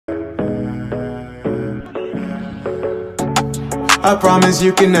I promise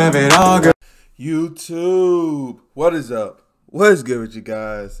you can have it all, girl. YouTube, what is up? What is good with you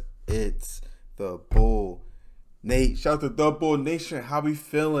guys? It's the Boul. Nate, shout out to the Boul Nation. How we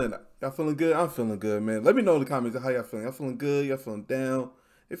feeling? Y'all feeling good? I'm feeling good, man. Let me know in the comments how y'all feeling. Y'all feeling good? Y'all feeling down?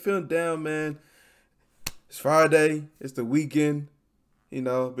 You're feeling down, man. It's Friday. It's the weekend. You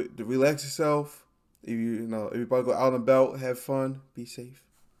know, to relax yourself. If everybody go out and about, have fun, be safe.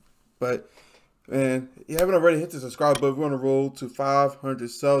 But man, if you haven't already, hit the subscribe button. We're on the road to 500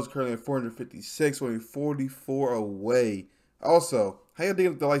 subs. Currently at 456. We're only 44 away. Also, how y'all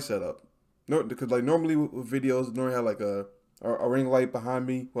think the light setup? No, because like normally with videos, normally have like a ring light behind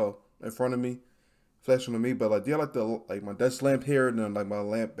me, well, in front of me, flashing on me. But like, do y'all like my desk lamp here and then like my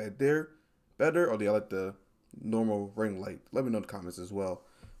lamp back there better, or do y'all like the normal ring light? Let me know in the comments as well.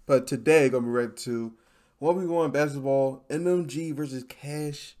 But today, gonna be ready to 1v1 basketball, MMG versus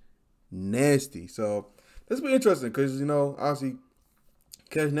Cash Nasty. So this will be interesting because, you know, obviously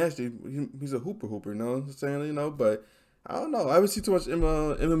Cash Nasty, he's a hooper, you know what I'm saying, you know, but I don't know. I haven't seen too much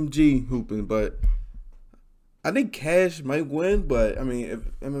MMG hooping, but I think Cash might win. But I mean, if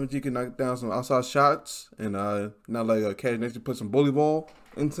MMG can knock down some outside shots and not like Cash Nasty put some bully ball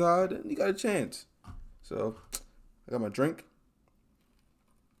inside, then you got a chance. So I got my drink.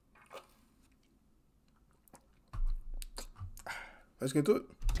 Let's get to it.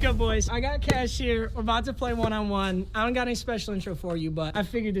 Let's go, boys. I got Cash here. We're about to play one-on-one. I don't got any special intro for you, but I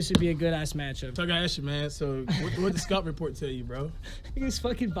figured this would be a good-ass matchup. So I gotta ask you, man. So what the scout report tell you, bro? His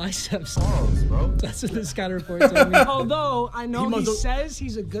fucking biceps. Balls, bro. That's what the scout report told me. Although, I know he says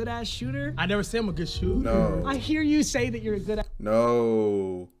he's a good-ass shooter. I never said I'm a good shooter. No. I hear you say that you're a good-ass.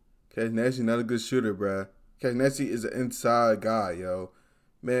 No. Cash Nasty not a good shooter, bruh. Cash Nasty is an inside guy, yo.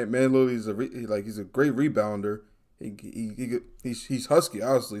 Man literally is he's a great rebounder. He's husky,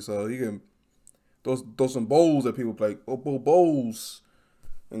 obviously, so he can throw some bowls at people like bowls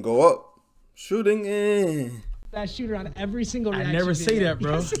and go up shooting. That shooter on every single reaction I never say video. that,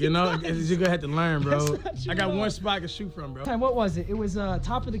 bro. You know, you're gonna have to learn, bro. I got one spot I can shoot from, bro. What was it? It was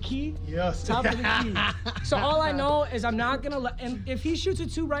top of the key. Yes. Top of the key. So all I know is I'm not gonna let. And if he shoots a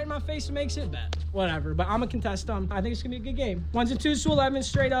 2 right in my face and makes it, bad. Whatever. But I'm gonna contest him. I think it's gonna be a good game. 1s and 2s to 11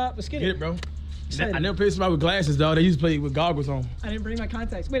 straight up. Let's get it. Get it, bro. I never played somebody with glasses, though. They used to play with goggles on. I didn't bring my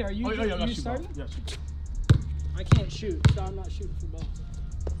contacts. Wait, are you, you starting? Yeah, shoot. I can't shoot, so I'm not shooting for ball.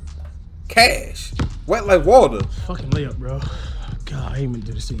 Cash, wet like water. Fucking layup, bro. God, I ain't meant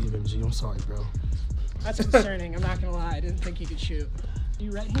to do this to you, MMG. I'm sorry, bro. That's concerning. I'm not gonna lie. I didn't think he could shoot. Are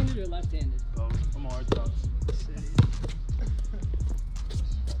you right-handed or left-handed? Oh, I'm on orthodox.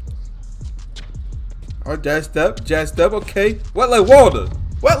 All right, jazz step, okay. Wet like water.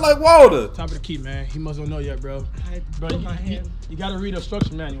 Wet like water. Top of the key, man. He must not know yet, bro. I Bro, put my hand. you gotta read the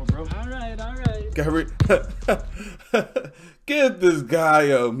instruction manual, bro. All right, all right. Give this guy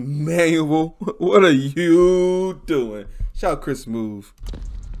a manual. What are you doing? Shout out Chris Move.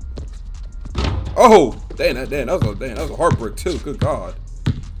 Oh, that was a heartbreak too. Good God.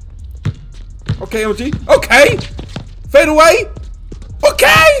 Okay, MG. Okay. Fade away.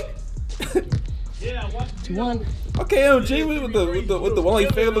 Okay. Yeah, watch 2-1. Okay, MG with the one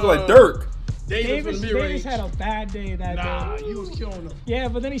like fade look like Dirk. Davis had a bad day that day. Nah, he was killing him. Yeah,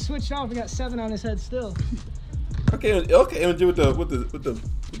 but then he switched off and got 7 on his head still. Okay, MG with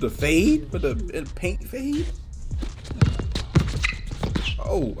the fade, with the paint fade.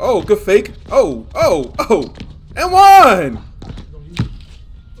 Oh, good fake. Oh, and one.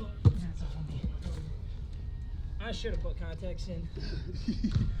 I should have put contacts in.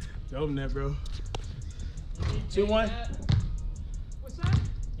 Tell him that, bro. 2-1. What's that?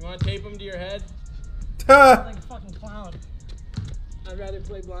 You want to tape him to your head? Like a fucking clown. I'd rather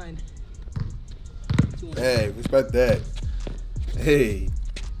play blind. Hey, respect that. Hey.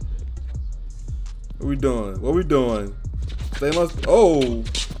 What we doing? They must. Oh,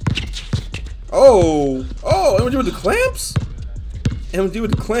 MG with the clamps? MG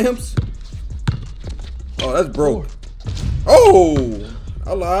with the clamps? Oh, that's broke. Oh,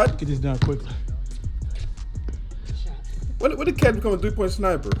 I lied. Get this done quickly. When did Cat become a 3-point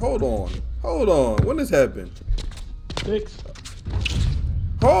sniper? Hold on. When this happened? 6.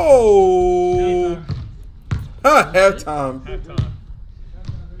 Oh! Halftime.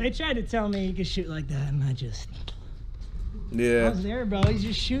 They tried to tell me he could shoot like that, and I Yeah. was there, bro. He's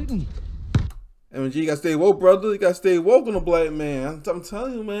just shooting. MG, you gotta stay woke, brother. You gotta stay woke on the black man. I'm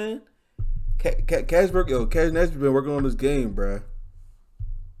telling you, man. Cash Nasty been working on this game, bruh.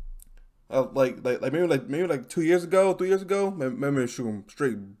 Maybe 2 years ago, 3 years ago, maybe shooting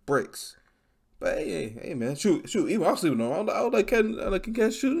straight bricks. But hey, man, shoot. Even I'm sleeping on. I like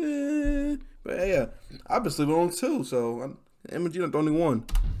can shoot. But hey, yeah, I've been sleeping on too. So MMG not the only one.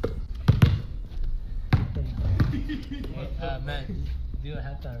 Man, do a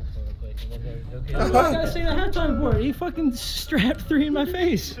halftime report real quick. And then okay. I gotta say the halftime report. He fucking strapped 3 in my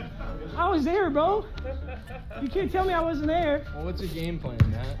face. I was there, bro. You can't tell me I wasn't there. Well, what's your game plan,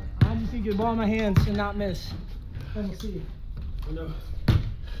 Matt? I just need to get the ball in my hands and not miss. Then we'll see. You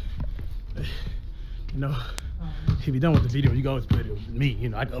know, if you're done with the video, you can always put it with me. You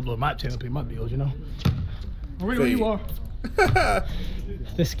know, I can upload my channel, pay my bills, you know. Where you are.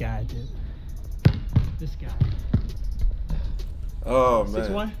 This guy, dude. This guy. Oh, man.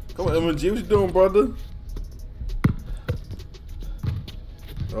 6-1? Come on, MMG, what you doing, brother?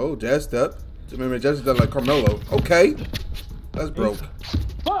 Oh, jazz step. Remember, jazz step like Carmelo. Okay. That's broke.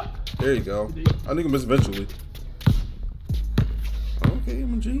 Fuck. There you go. I think I miss eventually. Okay,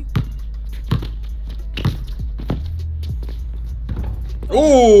 MMG.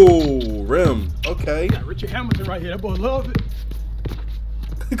 Oh, rim. Okay. Got Richard Hamilton right here. That boy love it.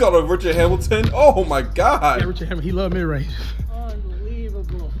 He called him Richard Hamilton. Oh my God. Yeah, Richard Hamilton. He love mid range.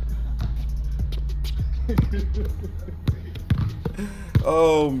 Unbelievable.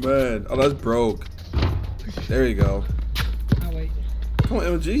 Oh man. Oh, that's broke. There you go. Oh, wait. Come on,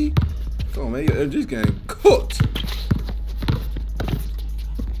 MMG. Come on, man. MMG's getting cooked.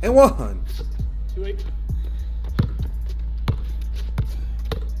 And 1. 2-8.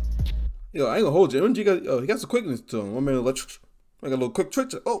 Yo, I ain't gonna hold you. MMG got, he got some quickness to him. I mean, I got a little quick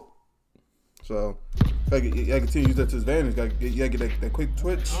twitch. Oh, so I continue to use that to his advantage. You gotta get that quick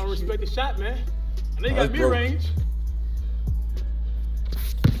twitch. I don't respect the shot, man. I know you Oh, got that's mid broke. range.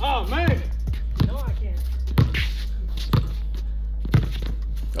 Oh man. No, I can't.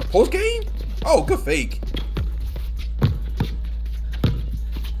 A post game? Oh, good fake.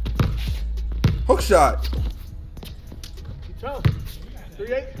 Hook shot. Keep trying.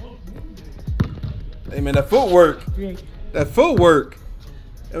 3-8. Hey man, that footwork. 3-8. That footwork.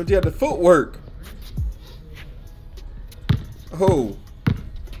 MMG had the footwork. Oh.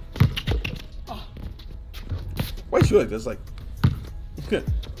 Why you like this? Like.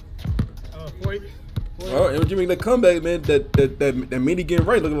 4-8. Oh, MMG make that comeback, man. That mini getting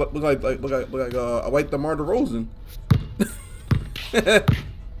right. Look like a white DeMar DeRozan.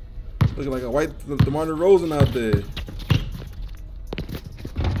 Looking like a white DeMar DeRozan out there.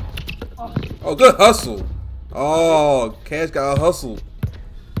 Oh, good hustle. Oh, Cash got a hustle.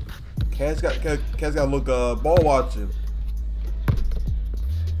 Cash got to look ball watching.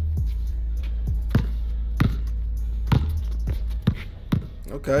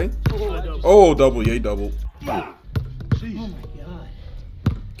 Okay. Oh, double. Yeah, double. Jeez. Oh my God.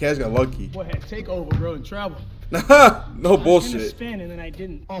 Cash got lucky. Boy had takeover, bro, and travel. No I was gonna bullshit. spin and then I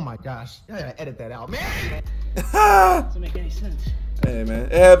didn't. Oh my gosh. I gotta edit that out, man. Doesn't make any sense. Hey man,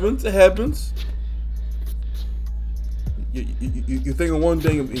 it happens. It happens. You think of one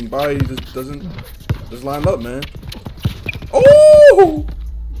thing and your body just doesn't line up, man. Oh!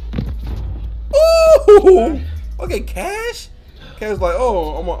 Oh! Okay, Cash. Cash like,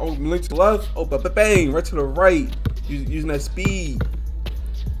 oh, I'm gonna link to the left. Oh, but bang, right to the right. Using that speed.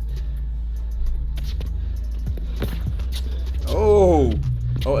 Oh,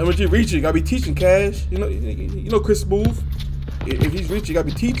 MMG reaching. Gotta be teaching Cash. You know Chris Smooth. If he's reaching, you gotta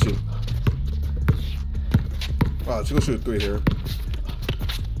be teaching. Wow, she's gonna shoot a 3 here.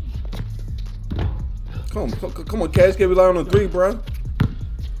 Come on, Cash. Can't rely on a 3, bro.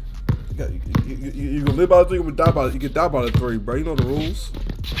 You can live by the 3, you can die by it. You can die by the 3, bro. You know the rules.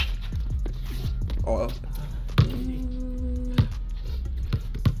 Oh.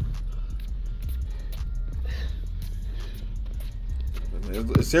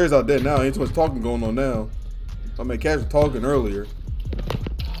 It's serious out there now. Ain't too much talking going on now. I mean, Cash was talking earlier.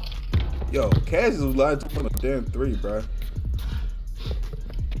 Yo, Cash is lying to a damn 3, bro.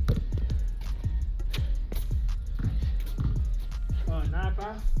 Oh,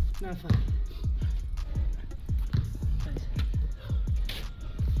 9-5? 9-5.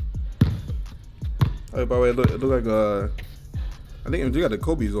 Hey, by the way, it look like I think MG got the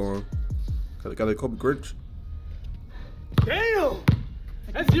Kobe's on. Got the Kobe Grinch. Damn!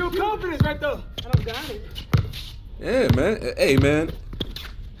 That's zero confidence right there. I don't got it. Yeah, man. Hey, man.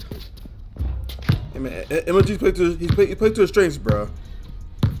 Hey, man. MMG played to his strengths, bro.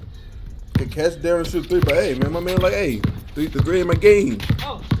 Can catch Darren shoot 3, but hey, man, my man like, hey, the 3 in my game.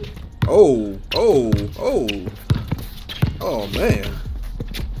 Oh, shit. Oh, man.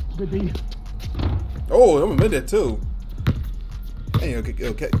 Good D. Oh, I'm gonna admit that too. Hey,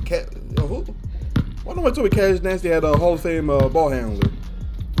 why don't I tell me Cash Nasty had a Hall of Fame ball handler?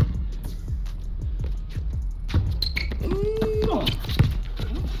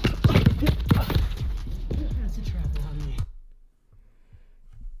 That's a trap on me.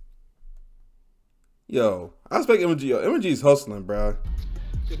 Yo, I expect MMG. Yo, MMG's hustling, bro.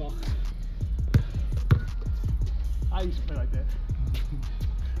 Good ball. I used to play like that.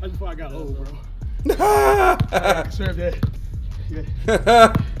 That's before I got old, bro. I served that.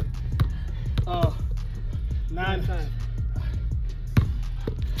 Yeah. 9 times.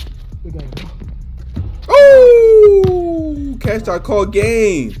 Good game, bro. Ooh, catch that call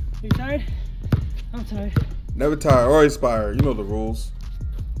game. You tired? I'm tired. Never tire or expire. You know the rules.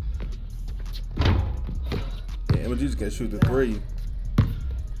 Yeah, MMG just can't shoot the 3.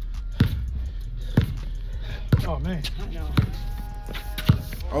 Oh man. I know.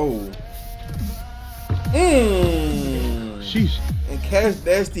 Oh. Sheesh. And Cash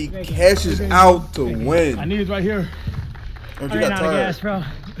Nasty cashes out to win. I need it right here. Oh, I you ran got out of tired. gas, bro.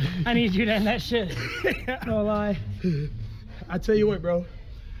 I need you to end that shit. No lie. I tell you what, bro.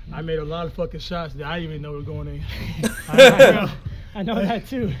 I made a lot of fucking shots that I didn't even know were going in. I know that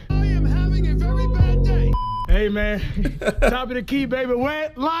too. I am having a very bad day. Hey man, top of the key, baby.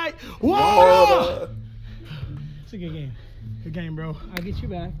 Wet like water. It's a good game. Good game, bro. I'll get you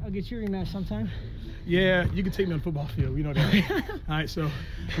back. I'll get you a rematch sometime. Yeah, you can take me on the football field. We know that. All right, so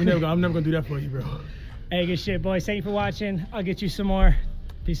I'm never gonna do that for you, bro. Hey, good shit, boys. Thank you for watching. I'll get you some more.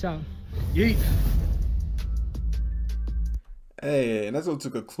 Peace out. Yeet. Hey, and that's what to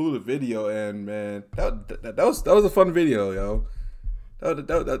conclude the video. And man, that was a fun video, yo.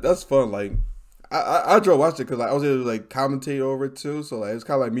 That's fun. Like I enjoy watching it because like, I was able to like commentate over it too. So like it's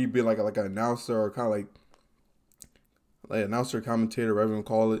kind of like me being like an announcer or kind of like announcer, commentator, whatever you want to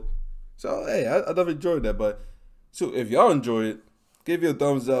call it. So hey, I definitely enjoyed that. But so if y'all enjoyed it, give you a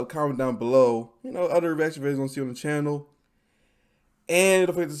thumbs up, comment down below. You know, other reaction videos you want to see on the channel. And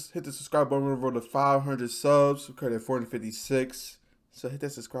don't forget to hit the subscribe button. We're over to 500 subs. We're currently at 456. So hit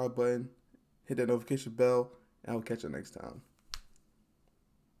that subscribe button, hit that notification bell, and I'll catch you next time.